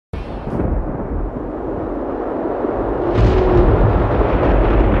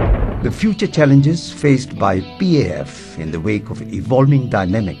The future challenges faced by PAF in the wake of evolving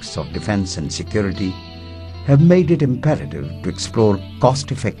dynamics of defense and security have made it imperative to explore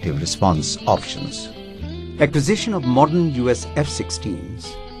cost-effective response options. Acquisition of modern US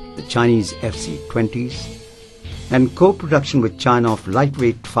F-16s, the Chinese FC-20s, and co-production with China of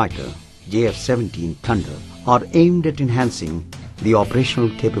lightweight fighter JF-17 Thunder are aimed at enhancing the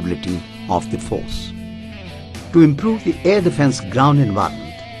operational capability of the force. To improve the air defense ground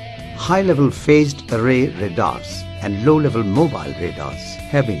environment, high-level phased array radars and low-level mobile radars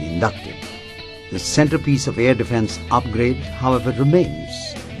have been inducted. The centerpiece of air defense upgrade, however,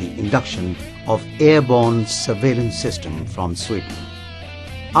 remains the induction of airborne surveillance system from Sweden.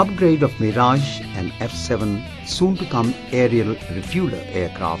 Upgrade of Mirage and F-7 soon-to-come aerial refueler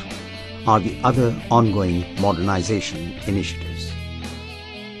aircraft are the other ongoing modernization initiatives.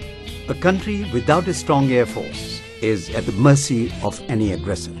 A country without a strong air force is at the mercy of any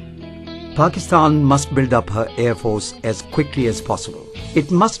aggressor. Pakistan must build up her air force as quickly as possible.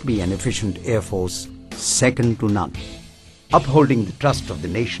 It must be an efficient air force, second to none. Upholding the trust of the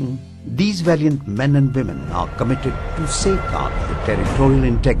nation, these valiant men and women are committed to safeguard the territorial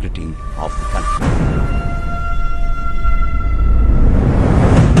integrity of the country.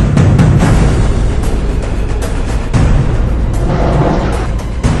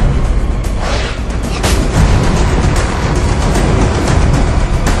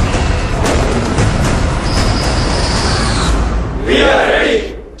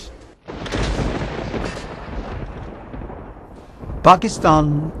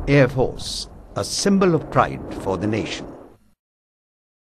 Pakistan Air Force, a symbol of pride for the nation.